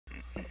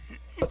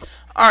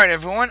Alright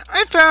everyone,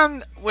 I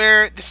found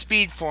where the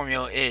speed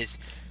formula is.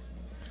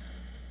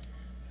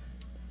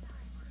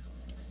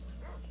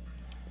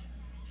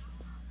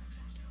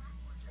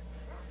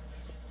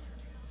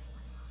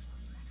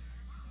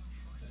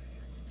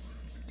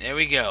 There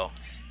we go.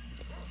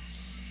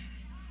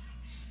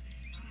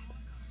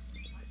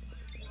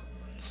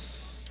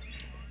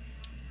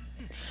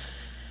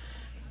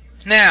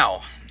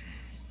 Now,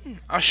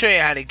 I'll show you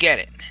how to get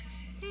it.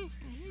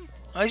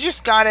 I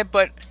just got it,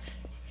 but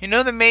you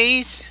know the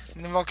maze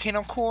in the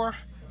volcano core?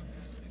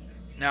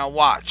 Now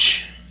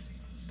watch.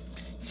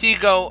 So you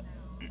go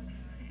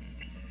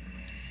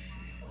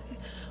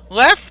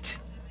left,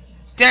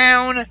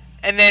 down,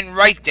 and then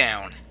right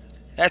down.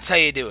 That's how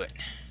you do it.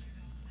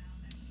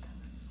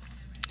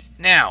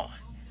 Now,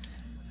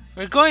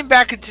 we're going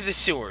back into the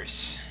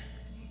sewers.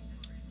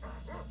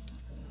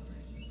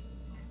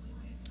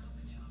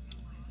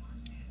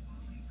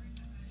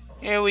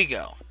 Here we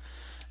go.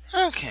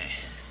 Okay.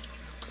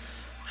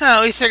 Well,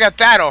 at least I got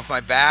that off my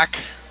back.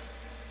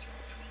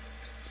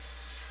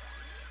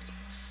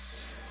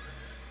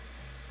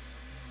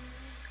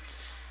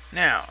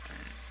 Now,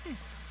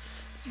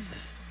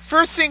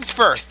 first things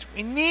first,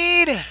 we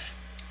need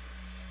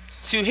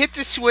to hit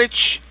the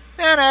switch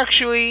that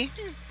actually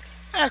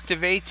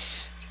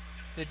activates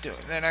the door,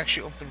 that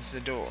actually opens the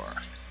door.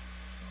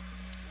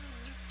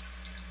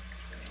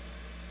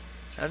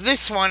 Now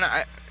this one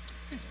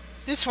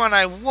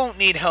I won't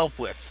need help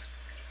with.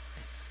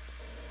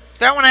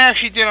 That one I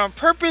actually did on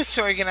purpose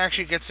so I can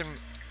actually get some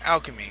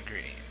alchemy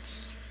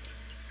ingredients.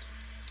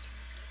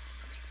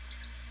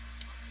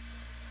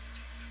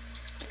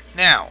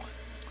 Now,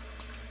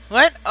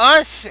 let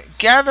us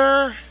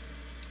gather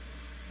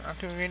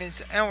alchemy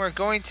ingredients and we're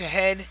going to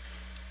head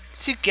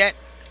to get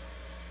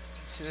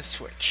to the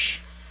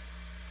switch.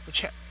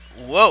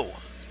 Whoa!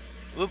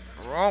 Oop,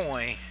 wrong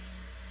way.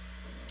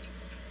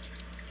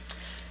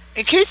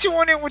 In case you're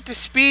wondering what the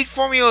speed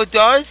formula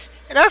does,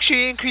 it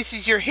actually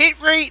increases your hit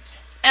rate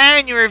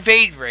and your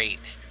evade rate.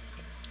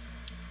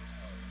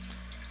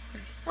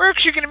 We're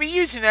actually going to be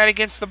using that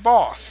against the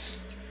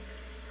boss.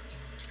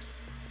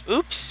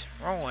 Oops,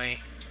 wrong way.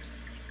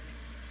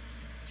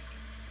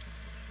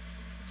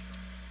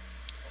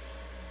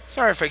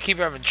 Sorry if I keep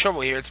having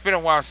trouble here. It's been a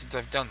while since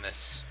I've done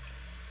this.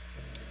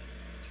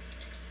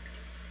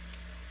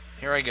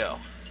 Here I go.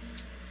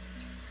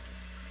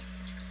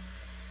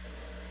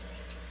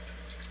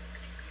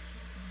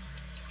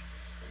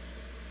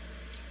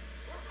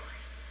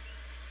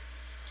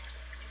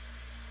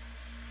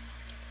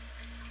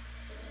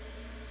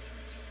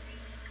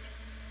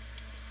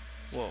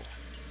 Whoa.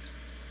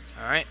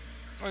 Alright.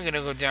 We're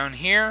gonna go down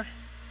here.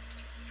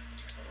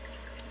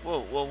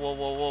 Whoa, whoa, whoa,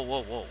 whoa, whoa,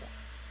 whoa, whoa.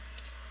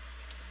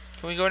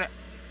 Can we go down?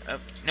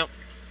 Nope.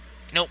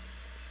 Nope.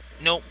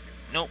 Nope.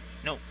 Nope.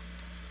 Nope.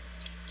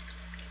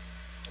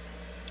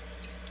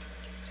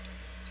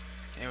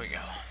 There we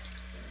go.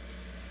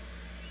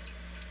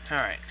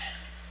 Alright.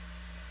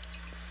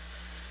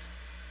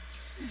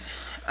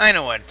 I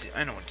know what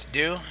to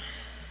do.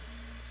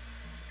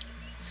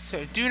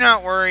 So do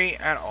not worry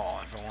at all,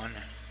 everyone.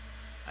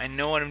 I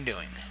know what I'm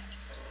doing.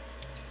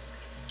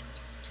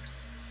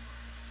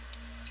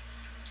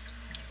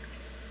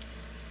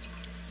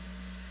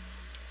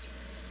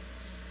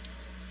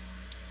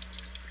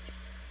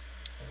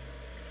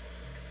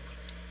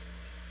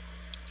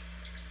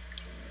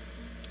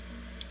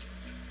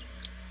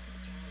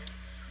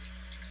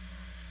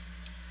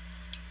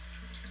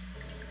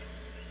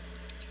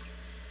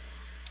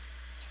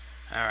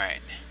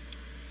 Alright.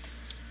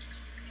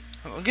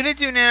 What we're gonna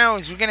do now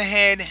is we're gonna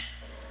head...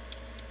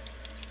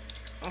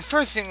 Well,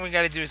 first thing we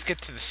gotta do is get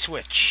to the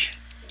switch.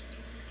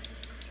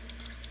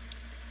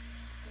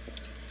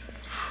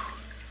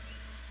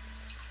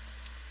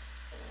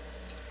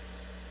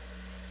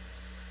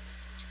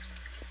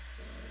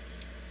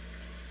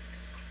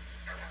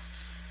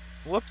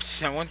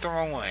 Whoops, I went the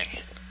wrong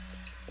way.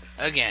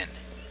 Again.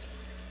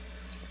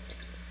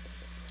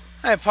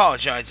 I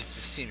apologize if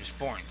this seems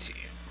boring to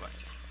you, but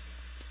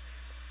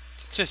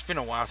it's just been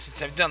a while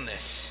since I've done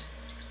this.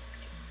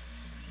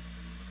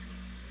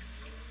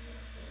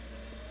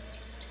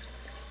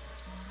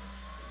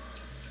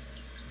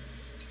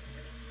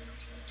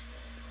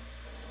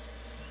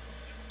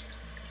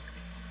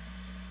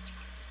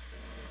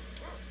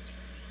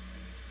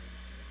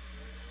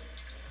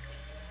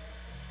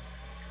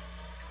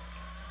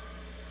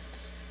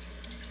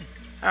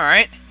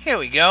 Alright, here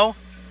we go.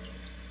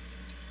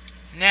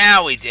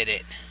 Now we did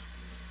it.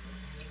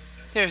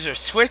 There's our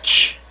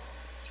switch.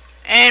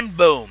 And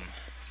boom.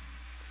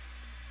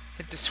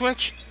 Hit the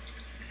switch.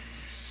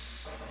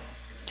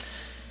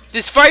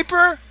 This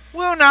Viper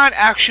will not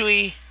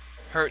actually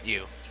hurt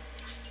you.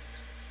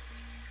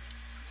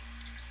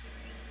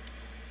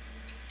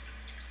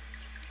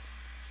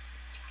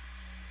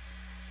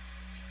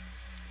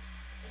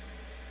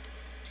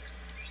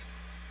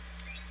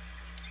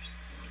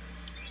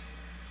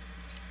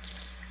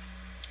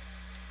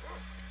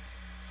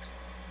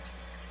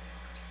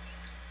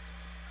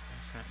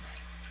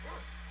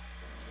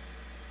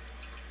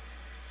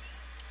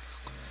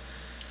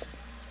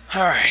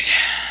 Alright.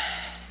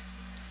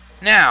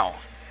 Now,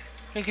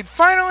 we can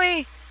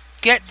finally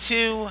get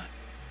to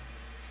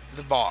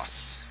the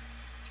boss.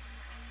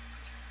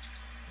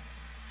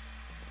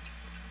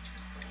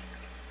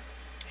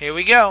 Here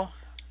we go.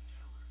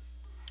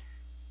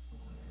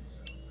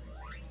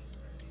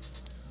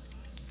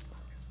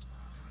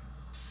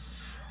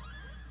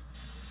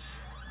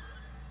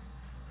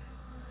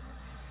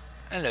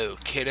 Hello,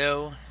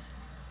 kiddo.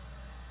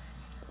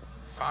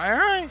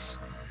 Fire eyes?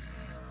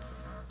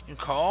 You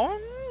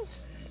called?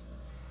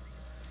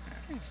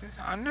 Is this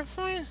under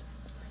for you?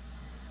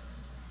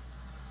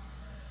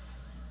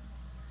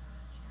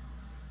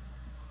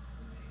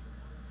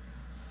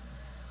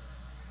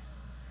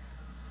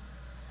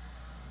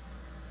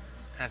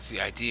 That's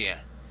the idea.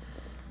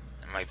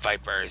 My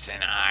vipers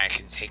and I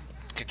can take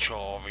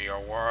control over your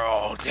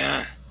world.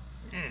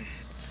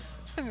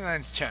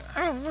 Let's chat.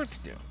 I have work to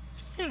do.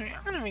 I'm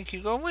gonna make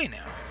you go away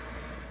now.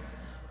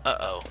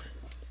 Uh-oh.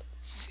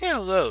 Say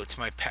hello to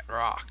my pet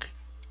rock.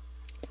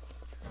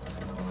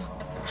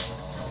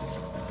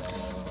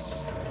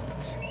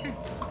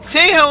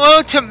 Say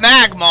hello to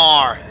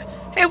Magmar!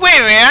 Hey, wait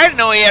a minute, I didn't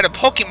know he had a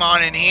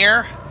Pokemon in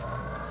here.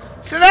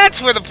 So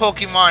that's where the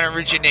Pokemon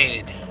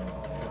originated.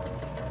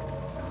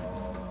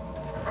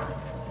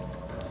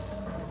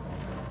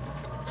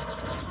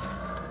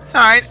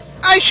 Alright,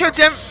 I showed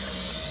them...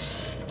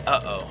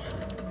 Uh-oh.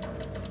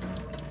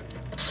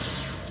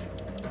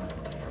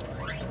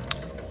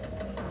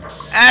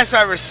 As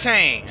I was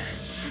saying,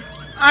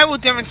 I will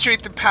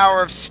demonstrate the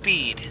power of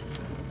speed.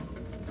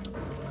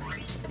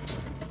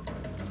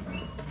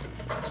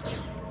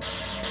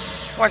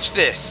 Watch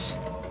this.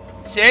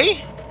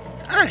 See?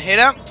 I hit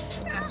up.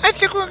 I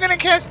think we're gonna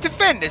cast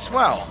Defend as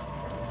well.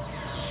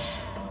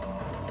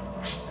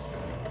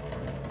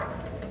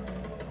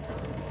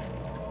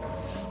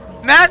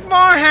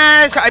 Magmar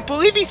has, I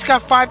believe he's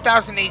got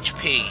 5,000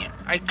 HP.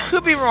 I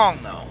could be wrong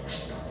though.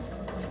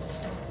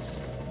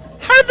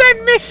 How did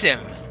that miss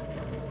him?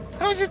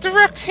 That was a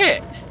direct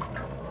hit.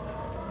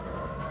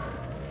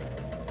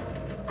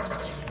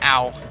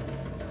 Ow.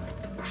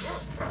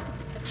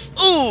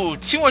 Ooh,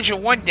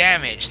 201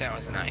 damage. That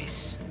was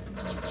nice.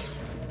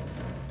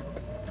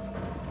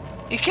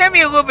 It can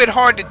be a little bit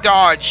hard to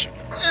dodge.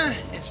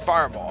 It's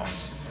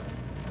fireballs.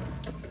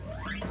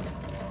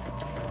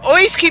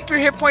 Always keep your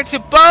hit points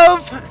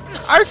above.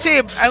 I would say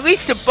at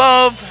least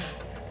above.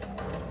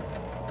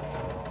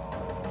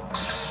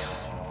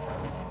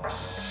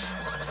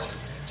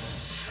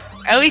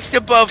 At least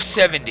above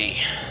 70.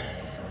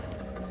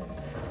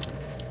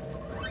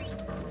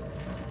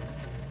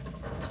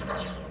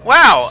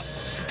 Wow.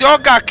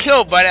 Dog got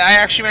killed, but I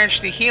actually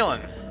managed to heal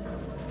him.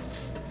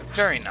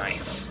 Very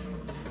nice.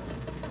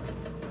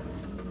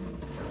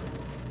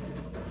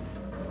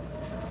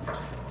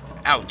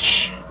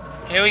 Ouch.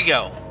 Here we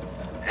go.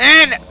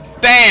 And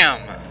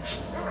bam!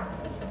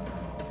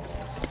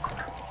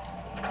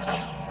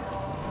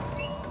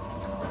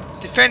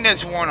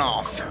 Defender's worn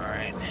off.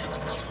 Alright.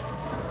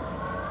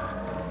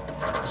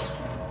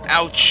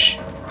 Ouch.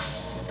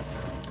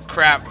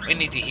 Crap. We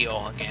need to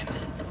heal again.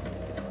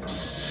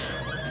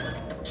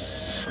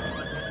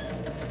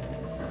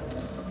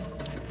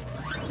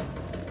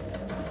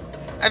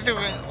 I think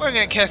we're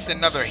going to cast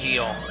another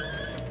heal.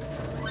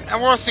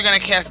 And we're also going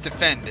to cast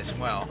Defend as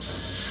well.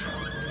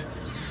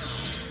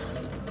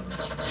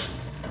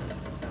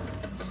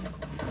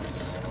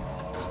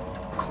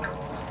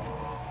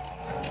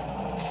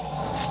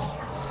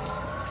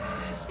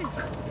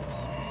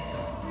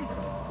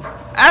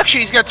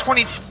 Actually, he's got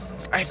 20...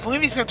 I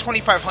believe he's got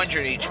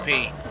 2,500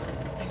 HP.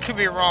 I could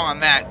be wrong on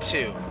that,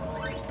 too.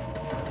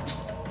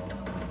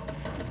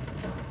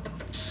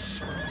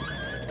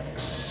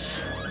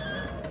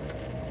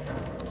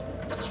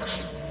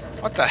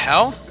 What the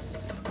hell?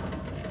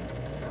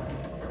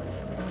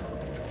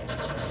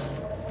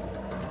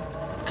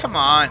 Come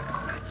on.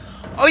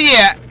 Oh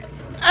yeah,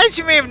 as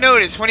you may have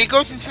noticed, when he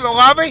goes into the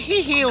lava,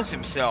 he heals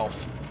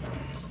himself.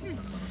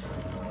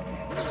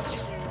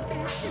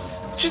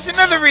 Just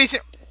another reason...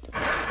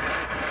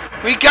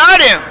 We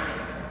got him!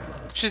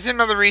 Just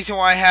another reason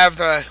why I have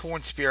the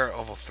Horn Spirit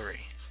level 3.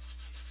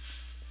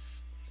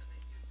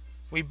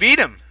 We beat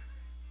him.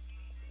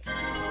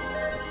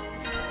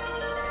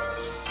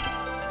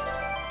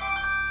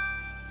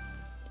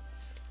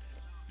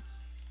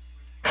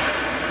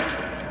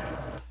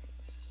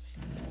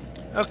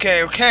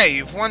 Okay,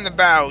 you've won the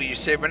battle, you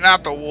say, but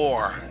not the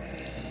war.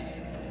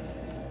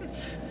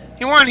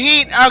 You want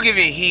heat? I'll give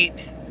you heat.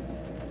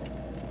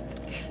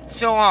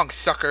 So long,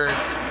 suckers.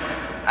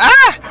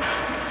 Ah!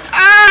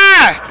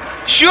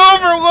 Ah! She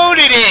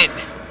overloaded it!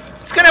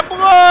 It's gonna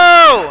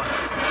blow!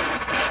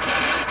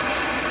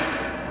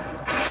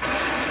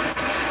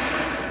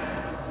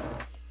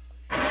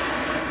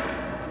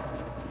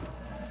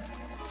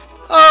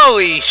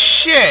 Holy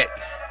shit!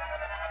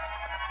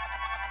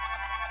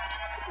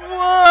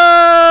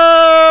 Whoa!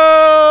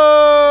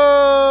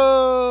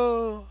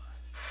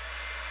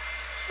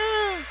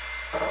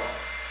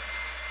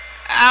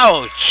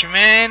 Ouch,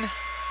 man.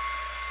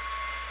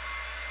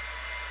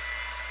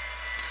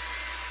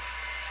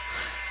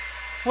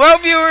 Well,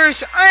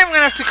 viewers, I am going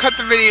to have to cut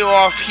the video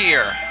off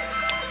here.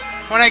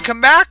 When I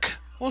come back,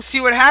 we'll see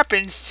what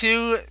happens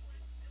to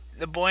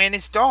the boy and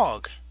his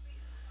dog.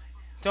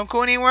 Don't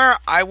go anywhere.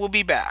 I will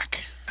be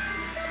back.